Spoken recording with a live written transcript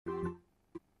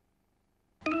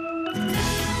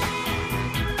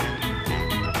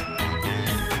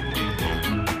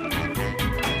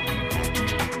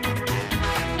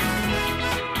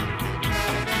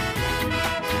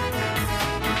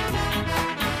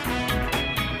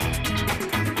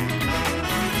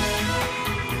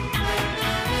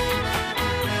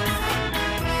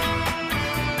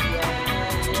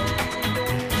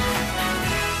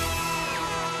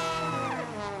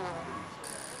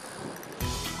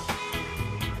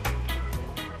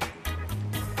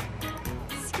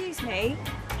me.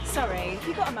 Sorry, have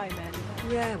you got a moment?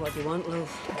 Yeah, what do you want,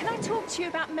 love? Can I talk to you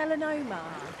about melanoma?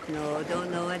 No, I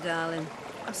don't know her, darling.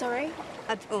 I'm sorry?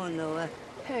 I don't know her.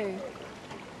 Who?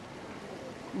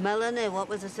 Melanie, what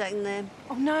was the second name?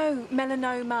 Oh, no,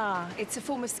 melanoma. It's a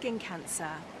form of skin cancer.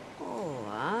 Oh,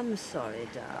 I'm sorry,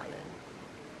 darling.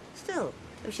 Still,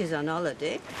 if she's on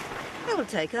holiday, it'll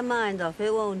take her mind off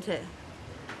it, won't it?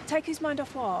 Take his mind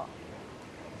off what?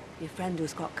 Your friend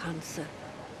who's got cancer.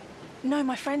 No,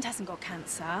 my friend hasn't got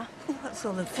cancer. What's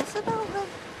all the fuss about, then?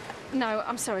 No,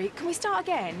 I'm sorry. Can we start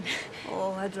again?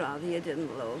 Oh, I'd rather you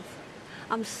didn't, love.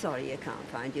 I'm sorry you can't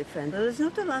find your friend, but there's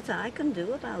not a lot I can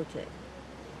do about it.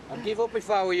 I'd give up if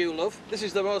I were you, love. This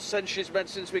is the most sense she's made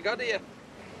since we got here.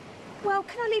 Well,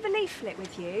 can I leave a leaflet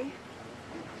with you?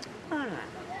 All right.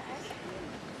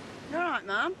 You all right,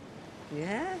 Mum?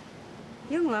 Yeah.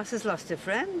 Young lass has lost her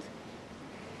friend.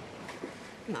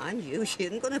 Mind you, she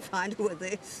isn't going to find her with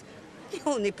this. The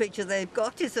only picture they've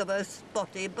got is of her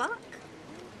spotty back.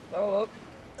 Oh,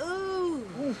 look. Ooh.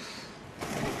 Oof.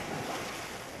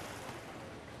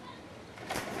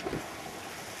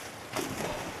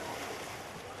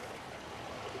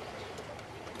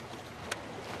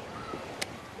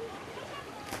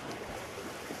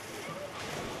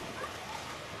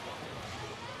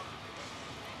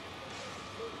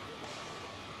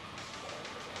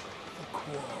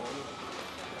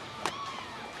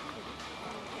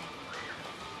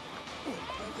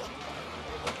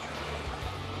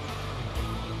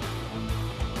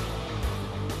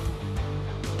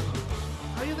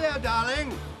 Are you there,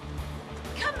 darling?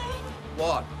 Coming.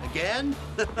 What, again?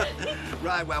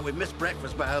 Right, well, we've missed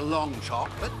breakfast by a long chalk,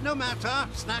 but no matter.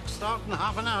 Snacks start in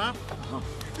half an hour.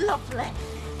 Lovely.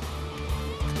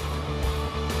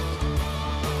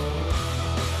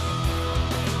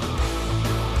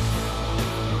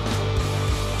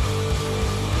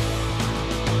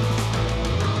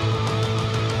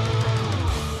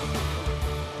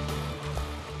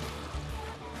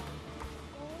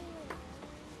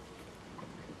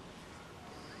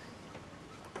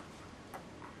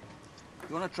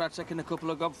 You want to try taking a couple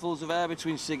of gobfuls of air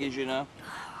between ciggies, you know?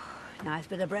 Nice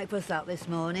bit of breakfast that this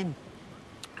morning.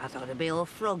 I thought it'd be all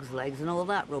frog's legs and all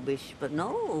that rubbish, but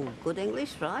no, good English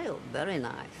fry-up, very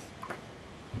nice.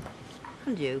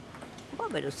 And you? I've got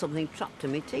a bit of something trapped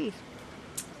in my teeth.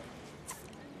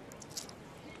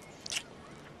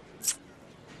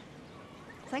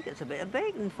 I think it's a bit of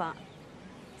bacon fat.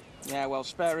 Yeah, well,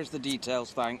 spare us the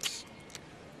details, thanks.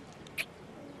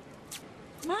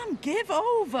 Mum, give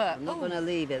over. I'm not going to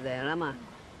leave it there, am I?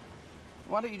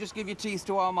 Why don't you just give your teeth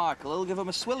to our Michael? He'll give him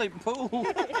a swilling pool.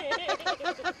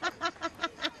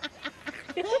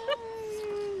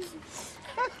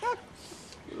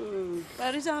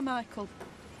 Where is our Michael?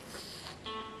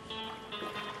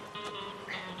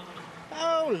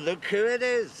 Oh, look who it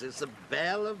is. It's the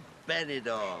Belle of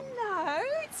Benidorm. No,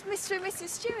 it's Mr. and Mrs.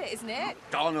 Stewart, isn't it?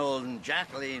 Donald and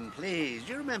Jacqueline, please.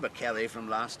 You remember Kelly from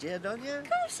last year, don't you? Of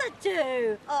course I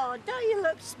do. Oh, don't you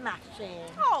look smashing?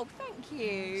 Oh, thank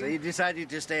you. So you decided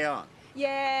to stay on?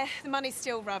 Yeah, the money's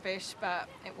still rubbish, but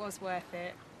it was worth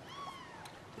it.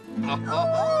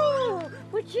 Oh,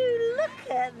 would you look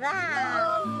at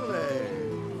that? Lovely.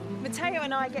 Mateo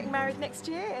and I are getting married next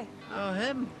year. Oh,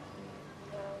 him?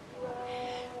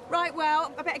 Right,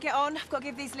 well, I better get on. I've got to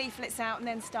give these leaflets out and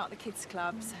then start the kids'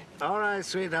 club. So. All right,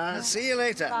 sweetheart. See you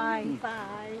later. Bye.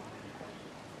 Bye.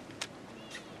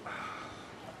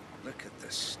 Look at the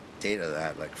state of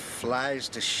that, like flies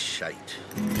to shite.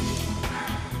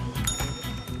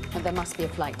 Well, there must be a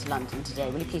flight to London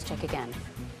today. Will you please check again?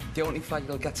 The only flight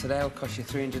you'll get today will cost you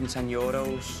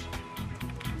 €310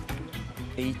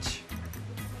 each.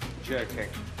 Joking.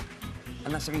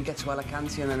 Unless I can get to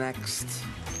Alicante in the next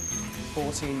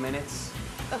 14 minutes.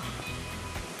 Oh,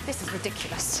 this is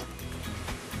ridiculous.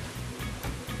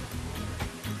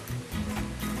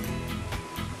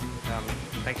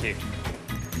 Thank you.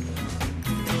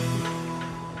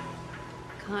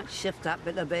 Can't shift that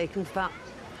bit of bacon fat.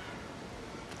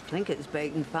 I think it's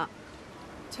bacon fat.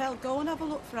 Tell, go and have a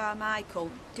look for our Michael.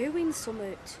 Doing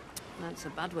something. That's a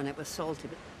bad one. It was salty,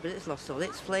 but it's lost all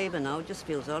its flavour now. It just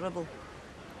feels horrible.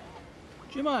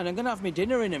 Do you mind? I'm going to have my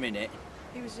dinner in a minute.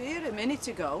 He was here a minute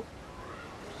ago.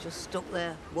 It's just stuck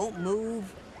there. Won't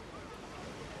move.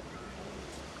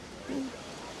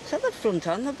 Is that the front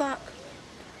and the back?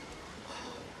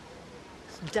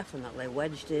 It's definitely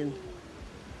wedged in.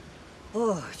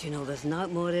 Oh, do you know, there's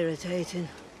not more irritating.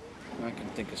 I can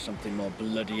think of something more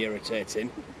bloody irritating.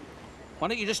 Why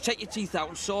don't you just take your teeth out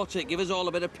and sort it? Give us all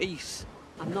a bit of peace.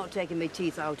 I'm not taking my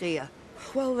teeth out here.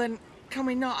 Well, then, can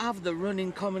we not have the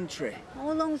running commentary?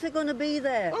 How long's it going to be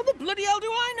there? Oh, the bloody hell do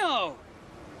I know?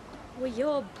 With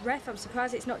your breath, I'm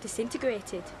surprised it's not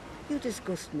disintegrated. You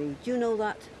disgust me. Do you know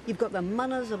that? You've got the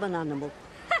manners of an animal.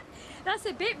 That's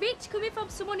a bit rich coming from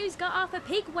someone who's got half a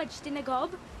pig wedged in a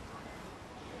gob.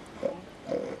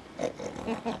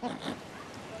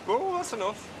 Oh, that's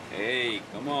enough. Hey,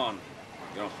 come on.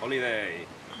 You're on holiday.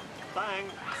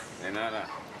 Thanks. De nada.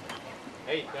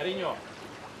 Hey, cariño.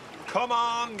 Come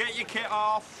on, get your kit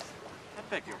off. I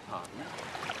beg your pardon.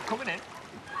 Coming in.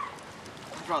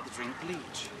 I'd rather drink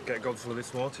bleach. Get a gob full of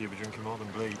this water, you'll be drinking more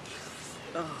than bleach.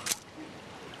 Oh.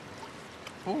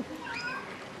 Oh.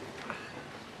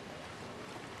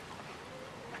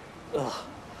 Ugh.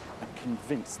 I'm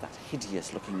convinced that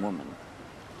hideous-looking woman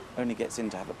only gets in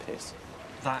to have a piss.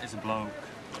 That is a bloke.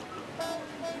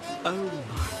 Oh,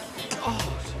 my God.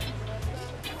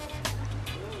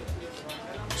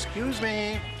 Excuse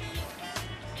me.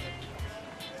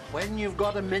 When you've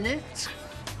got a minute.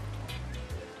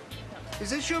 Is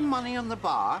this your money on the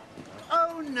bar?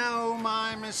 Oh, no,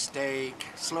 my mistake.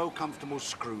 Slow, comfortable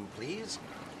screw, please.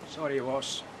 Sorry,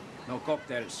 boss. No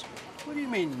cocktails. What do you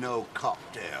mean, no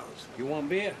cocktails? You want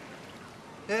beer?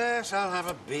 Yes, I'll have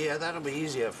a beer. That'll be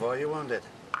easier for you, won't it?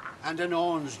 And an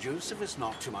orange juice if it's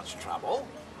not too much trouble.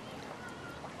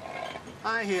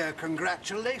 I hear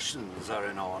congratulations are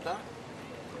in order.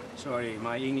 Sorry,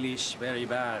 my English very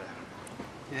bad.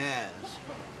 Yes,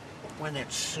 when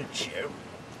it suits you.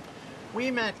 We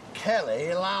met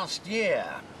Kelly last year.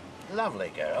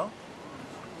 Lovely girl.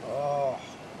 Oh,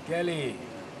 Kelly.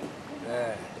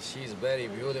 Yeah, she's very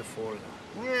beautiful.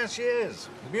 Yes, she is.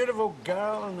 A beautiful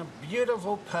girl and a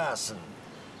beautiful person.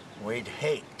 We'd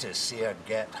hate to see her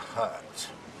get hurt.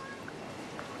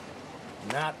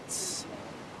 Nuts.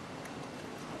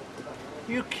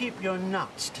 You keep your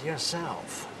nuts to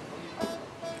yourself.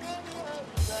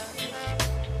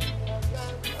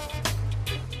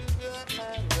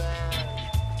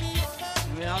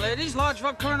 Now, ladies, large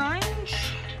vodka and orange.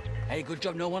 Hey, good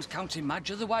job no one's counting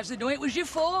Madge, otherwise they know it was your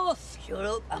fourth. Shut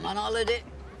up, I'm on holiday.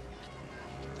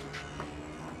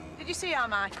 Did you see our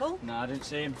Michael? No, I didn't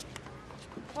see him.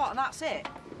 What, and that's it?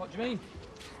 What do you mean?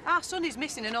 Our son is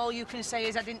missing and all you can say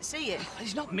is I didn't see him.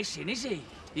 He's not missing, is he?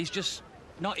 He's just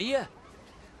not here.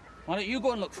 Why don't you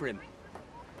go and look for him?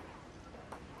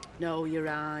 No, you're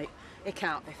right. He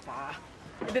can't be far.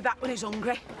 He'll be back when he's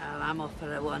hungry. Well, I'm off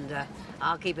for a wander.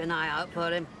 I'll keep an eye out for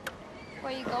him.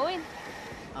 Where are you going?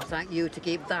 I'll thank you to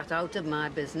keep that out of my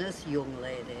business, young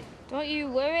lady. Don't you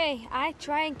worry. I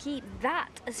try and keep that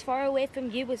as far away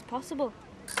from you as possible.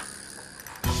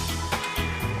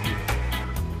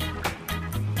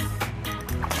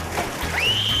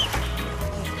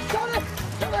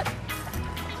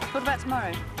 What about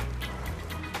tomorrow?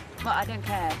 Well, I don't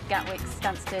care. Gatwick,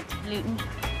 Stansted, Luton.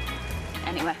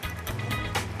 Anywhere.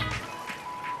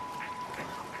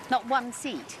 Not one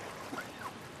seat.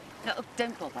 No,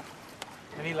 don't bother.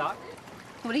 Any luck?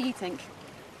 What do you think?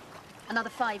 Another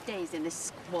 5 days in this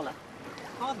squalor.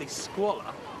 Hardly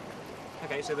squalor.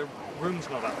 Okay, so the room's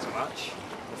not up too much.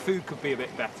 The food could be a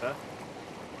bit better.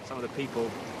 Some of the people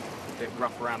a bit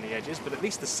rough around the edges, but at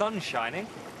least the sun's shining.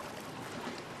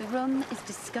 The room is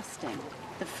disgusting.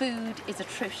 The food is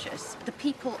atrocious. The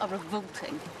people are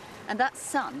revolting. And that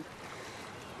sun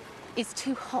is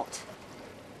too hot.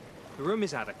 The room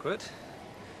is adequate.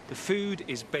 The food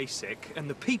is basic. And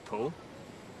the people...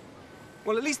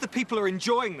 well, at least the people are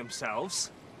enjoying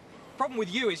themselves. The problem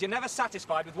with you is you're never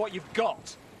satisfied with what you've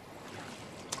got.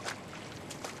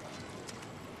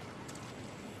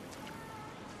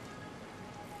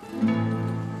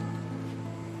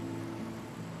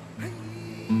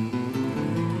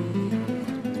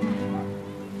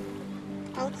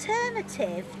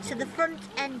 Alternative to the front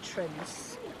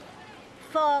entrance.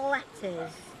 4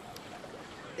 letters.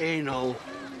 Anal.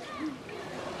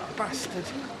 Bastard.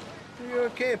 Are you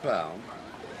okay, pal?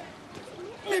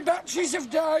 My batteries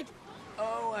have died.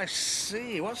 Oh, I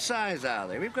see. What size are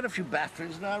they? We've got a few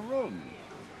batteries in our room.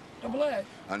 Double A.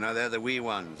 Oh, no, they're the wee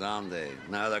ones, aren't they?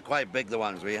 No, they're quite big, the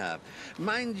ones we have.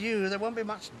 Mind you, there won't be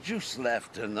much juice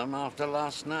left in them after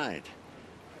last night.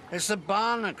 It's the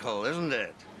barnacle, isn't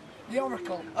it? The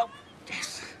Oracle. Oh,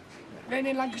 yes.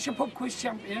 Reigning Lancashire pub quiz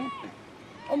champion.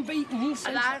 Unbeaten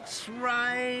since... That's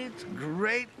right.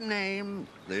 Great name.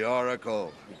 The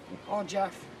Oracle. Oh,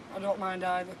 Jeff. I don't mind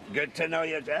either. Good to know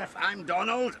you, Jeff. I'm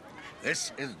Donald.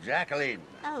 This is Jacqueline.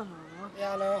 Oh.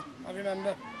 Yeah, I know. I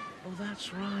remember. Oh,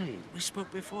 that's right. We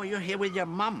spoke before. You're here with your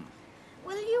mum.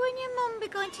 Will you and your mum be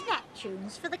going to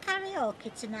Neptune's for the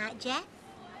karaoke tonight, Jeff?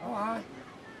 Oh, aye.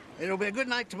 It'll be a good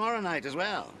night tomorrow night as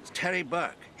well. It's Terry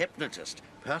Burke, hypnotist,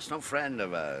 personal friend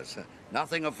of ours.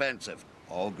 Nothing offensive.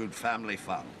 All good family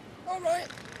fun. All right.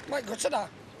 Might go to that.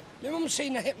 My mum's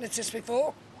seen a hypnotist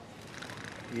before.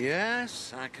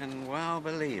 Yes, I can well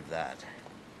believe that.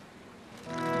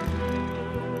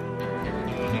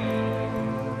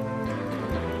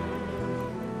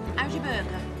 How's your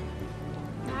burger?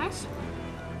 Nice.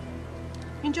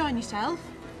 Enjoying yourself?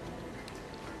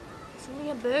 It's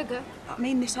only a burger. I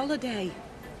mean, this holiday.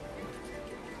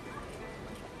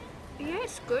 Yeah,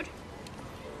 it's good.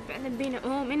 Better than being at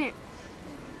home, innit?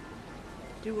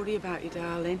 Do worry about you,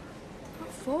 darling.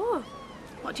 What for?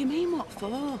 What do you mean, what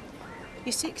for?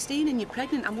 You're 16 and you're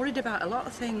pregnant. I'm worried about a lot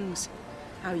of things.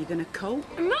 How are you going to cope?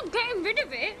 I'm not getting rid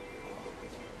of it.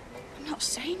 I'm not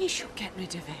saying you should get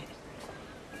rid of it.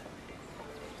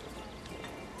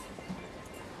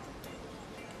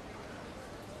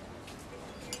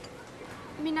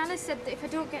 I mean, Nana said that if I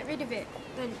don't get rid of it,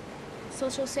 then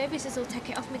social services will take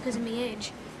it off me because of my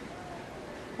age.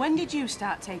 When did you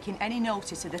start taking any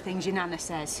notice of the things your Nana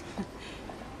says?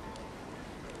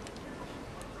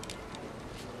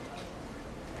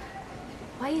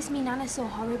 Why is me Nana so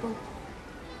horrible?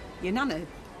 Your Nana?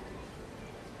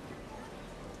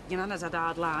 Your Nana's had a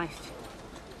hard life.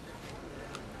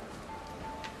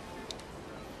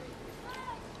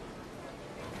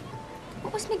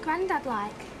 What was my granddad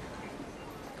like?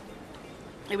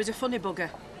 He was a funny bugger.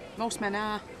 Most men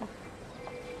are.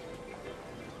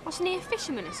 Wasn't he a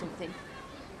fisherman or something?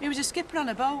 He was a skipper on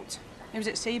a boat. He was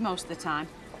at sea most of the time.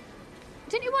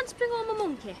 Didn't he once bring home a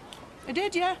monkey? He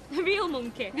did, yeah. A real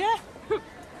monkey? Yeah.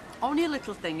 Only a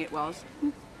little thing it was.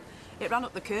 It ran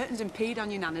up the curtains and peed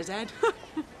on your Nana's head.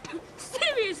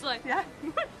 Seriously? Yeah.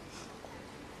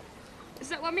 Is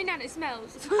that what my Nana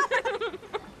smells?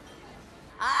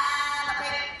 I'm a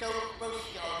big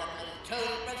toothbrush, you're a little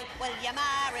toothbrush. Will you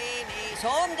marry me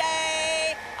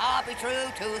someday? I'll be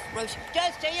true toothbrush,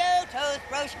 just to you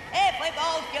toothbrush, if we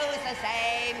both use the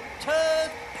same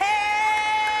toothpaste.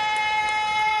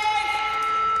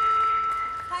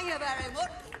 Thank you very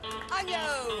much. Thank you.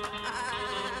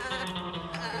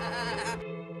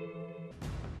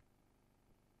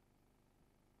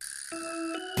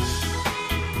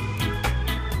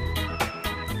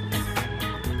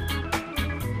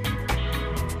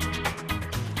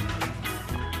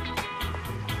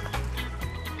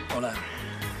 Hola.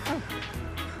 Oh.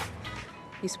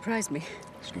 You surprised me.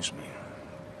 Excuse me.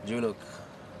 You look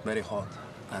very hot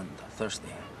and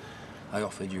thirsty. I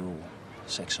offered you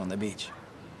sex on the beach.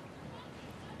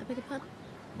 I beg your pardon?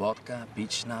 Vodka,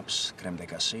 beach schnapps, creme de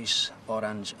cassis,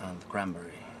 orange and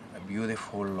cranberry. A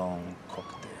beautiful long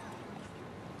cocktail.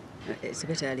 It's a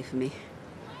bit early for me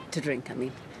to drink, I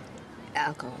mean,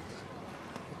 alcohol.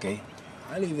 Okay,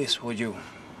 I leave this with you.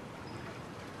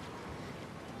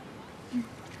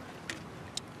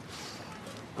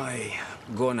 I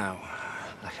go now.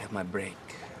 I have my break.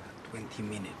 20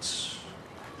 minutes.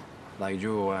 Like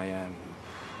you, I am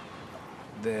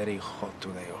very hot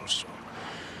today also.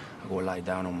 I go lie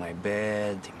down on my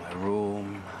bed, in my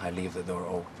room. I leave the door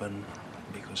open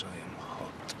because I am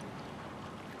hot.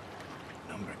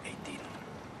 Number 18.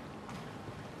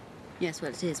 Yes, well,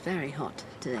 it is very hot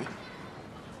today.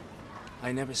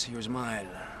 I never see you smile.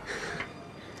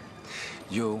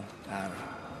 You are a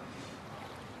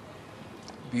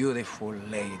beautiful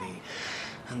lady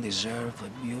and deserve a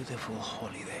beautiful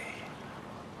holiday.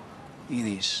 It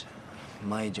is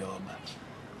my job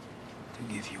to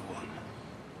give you one.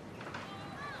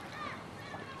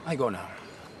 I go now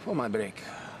for my break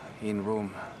in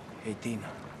room 18.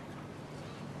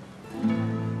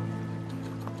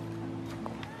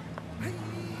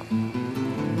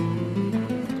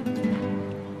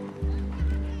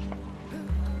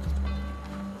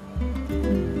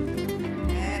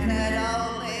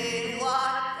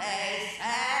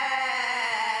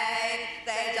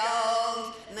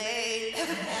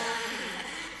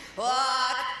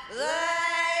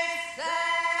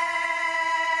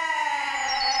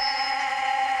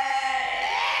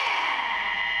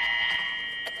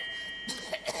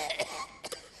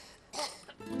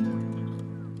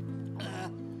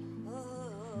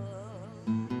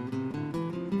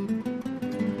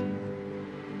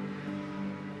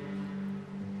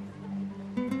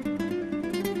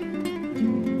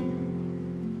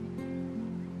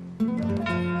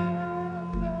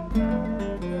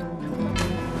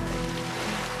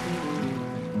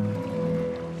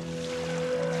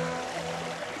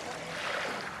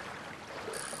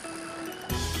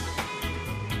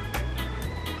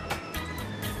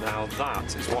 Now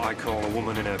that is what I call a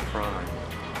woman in her prime.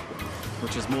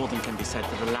 Which is more than can be said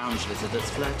for the lounge lizard that's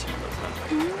flirting with her.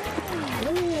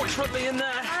 Oh, what's lovely in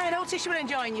there? I noticed you were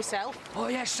enjoying yourself. Oh,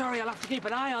 yeah, sorry, I'll have to keep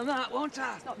an eye on that, won't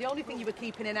I? It's not the only thing you were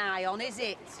keeping an eye on, is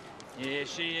it? Here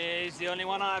she is, the only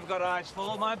one I've got eyes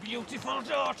for, my beautiful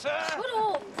daughter. Shut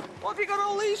up! What have you got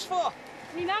all these for?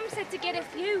 My mum said to get a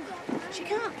few. She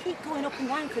can't keep going up and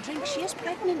down for drinks. She is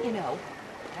pregnant, you know.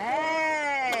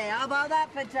 Hey, how about that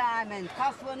for timing?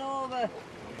 Cost one over.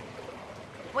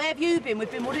 Where have you been? We've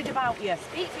been worried about you.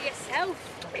 Speak for yourself.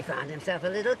 He found himself a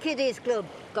little kiddies club.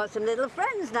 Got some little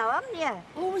friends now, haven't you?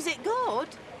 Oh, was it good?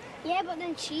 Yeah, but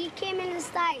then she came in and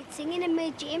started singing and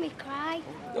made Jamie cry.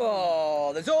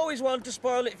 Oh, there's always one to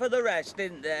spoil it for the rest,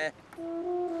 isn't there?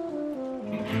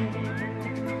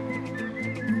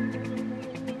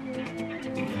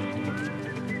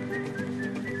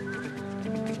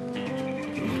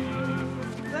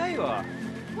 There you are.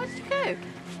 Where did you go?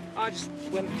 I just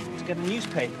went to get a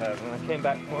newspaper and I came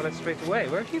back more or less straight away.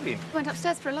 Where have you been? Went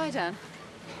upstairs for a lie down.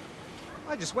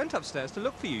 I just went upstairs to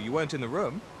look for you. You weren't in the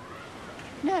room.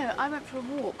 No, I went for a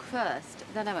walk first,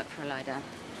 then I went for a lie down.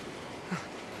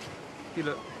 You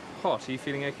look hot. Are you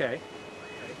feeling okay?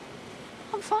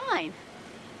 I'm fine.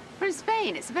 We're in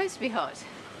Spain. It's supposed to be hot.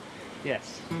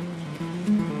 Yes.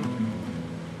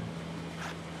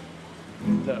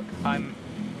 Look, I'm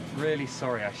really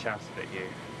sorry I shouted at you.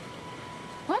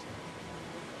 What?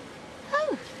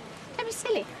 Oh, don't be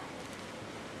silly.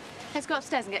 Let's go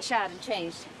upstairs and get showered and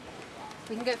changed.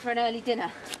 We can go for an early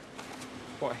dinner.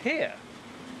 What, here?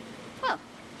 Well,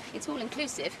 it's all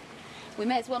inclusive. We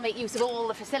may as well make use of all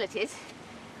the facilities.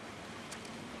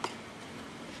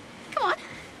 Come on.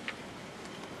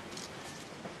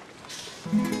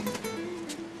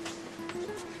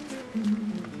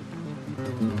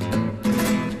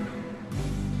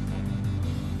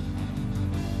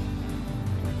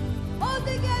 All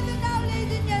together now,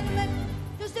 ladies and gentlemen.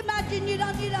 Just imagine you're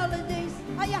on your holidays.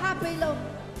 Are you happy, love?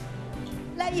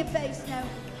 Let your face know.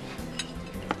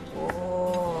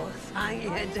 Oh, thank you,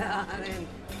 darling.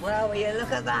 Well, will you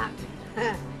look at that?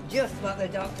 Just what the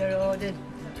doctor ordered.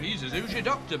 Jesus, who's your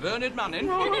doctor, Bernard Manning?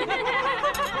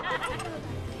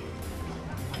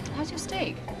 How's your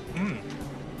steak?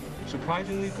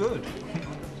 Surprisingly good.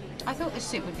 I thought this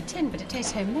soup would be tinned, but it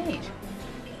tastes homemade.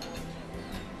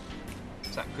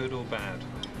 Is that good or bad?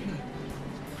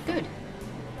 Good.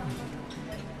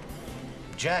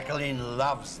 Jacqueline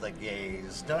loves the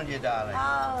gays, don't you, darling?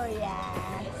 Oh,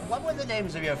 yes. What were the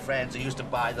names of your friends who used to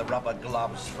buy the rubber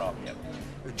gloves from you?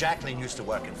 Jacqueline used to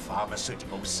work in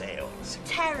pharmaceutical sales.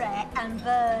 Terry and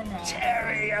Bernie.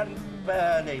 Terry and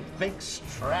Bernie, big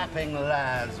strapping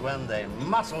lads, weren't they?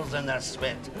 Muscles in their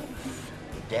spit.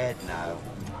 Dead now,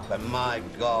 but my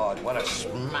God, what a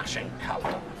smashing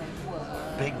couple.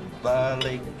 Big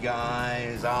burly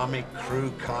guys, army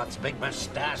crew cuts, big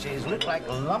moustaches, looked like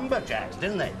lumberjacks,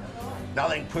 didn't they?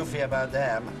 Nothing poofy about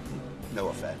them. No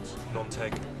offense. None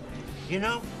taken. You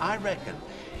know, I reckon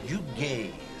you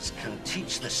gays can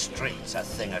teach the streets a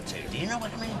thing or two. Do you know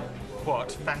what I mean?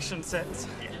 What, fashion sense?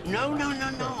 No.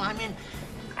 I mean,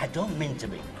 I don't mean to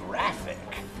be graphic.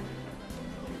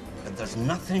 But there's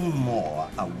nothing more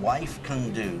a wife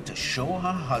can do to show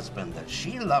her husband that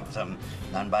she loves him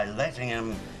than by letting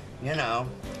him, you know,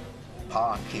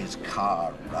 park his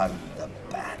car round the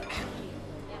back.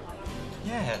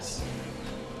 Yes.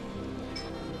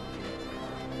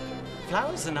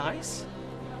 Flowers are nice.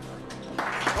 Okay,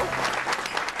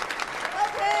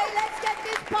 let's get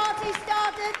this party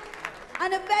started.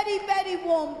 And a very, very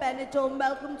warm Benidorm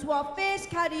welcome to our first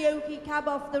karaoke cab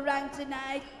off the rank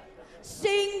tonight.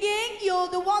 Singing You're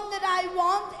the One That I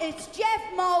Want, it's Jeff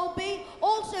Mulby,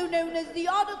 also known as the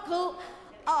Oracle,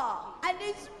 and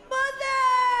his mother!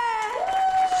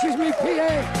 Excuse me,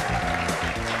 PA.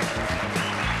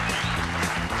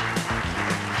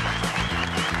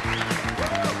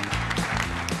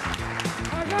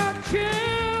 I got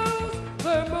chills,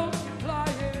 they're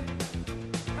multiplying,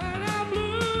 and I'm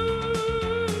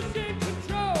losing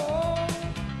control.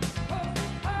 'Cause the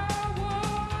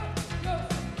power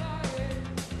just flying.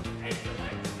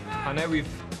 I know we've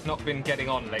not been getting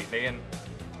on lately, and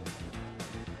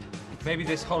maybe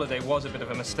this holiday was a bit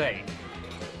of a mistake.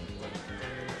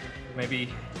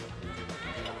 Maybe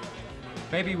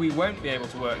we won't be able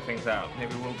to work things out.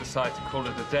 Maybe we'll decide to call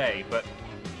it a day, but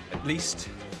at least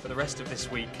for the rest of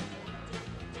this week,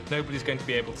 nobody's going to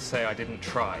be able to say I didn't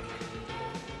try.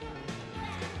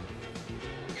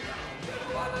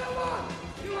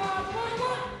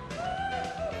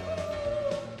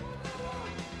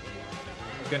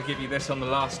 I was going to give you this on the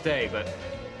last day, but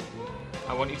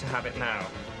I want you to have it now.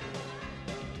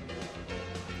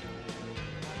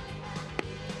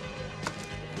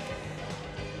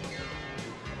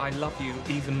 I love you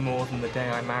even more than the day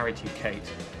I married you,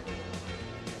 Kate.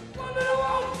 You are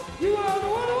the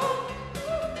one I want.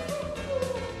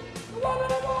 The one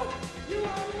that I want. You are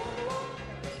the one I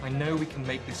want. I know we can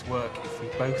make this work if we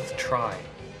both try.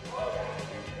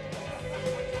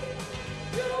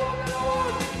 You're the one that I want.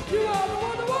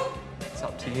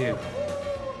 you.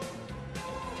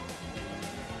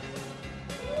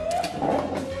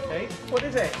 Hey, what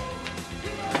is it?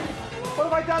 What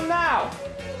have I done now?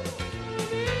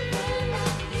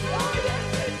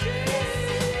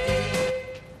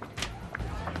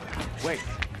 Wait.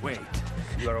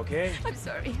 You are okay? I'm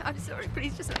sorry.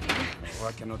 Please just let me go. Oh,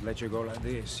 I cannot let you go like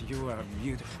this. You are a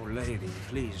beautiful lady.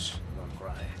 Please, don't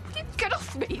cry. Get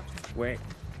off me! Wait.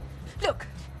 Look,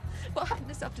 what happened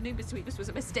this afternoon, Mr. Weavers, was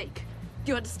a mistake.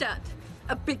 Do you understand?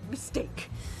 A big mistake.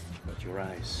 But your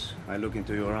eyes. I look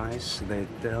into your eyes. They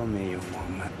tell me you want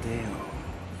Mateo.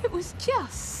 It was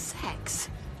just sex.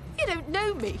 You don't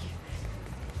know me.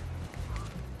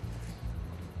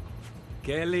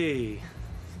 Kelly.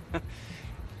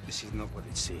 This is not what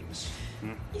it seems.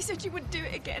 You said you wouldn't do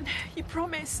it again. You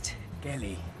promised.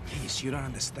 Kelly, please, you don't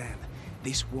understand.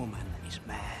 This woman is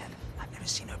mad. I've never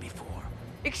seen her before.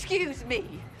 Excuse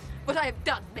me. What I have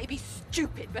done may be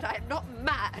stupid, but I am not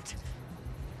mad.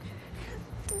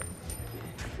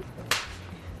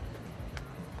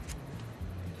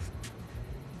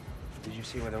 Did you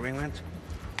see where the ring went?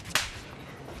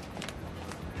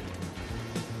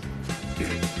 You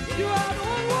are the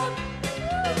one.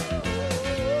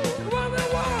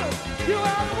 You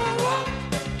are the one.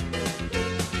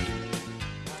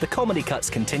 The comedy cuts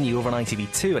continue over on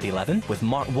ITV2 at 11 with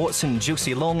Mark Watson,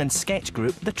 Josie Long and sketch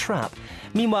group The Trap.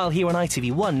 Meanwhile, here on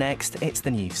ITV1 next, it's the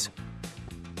news.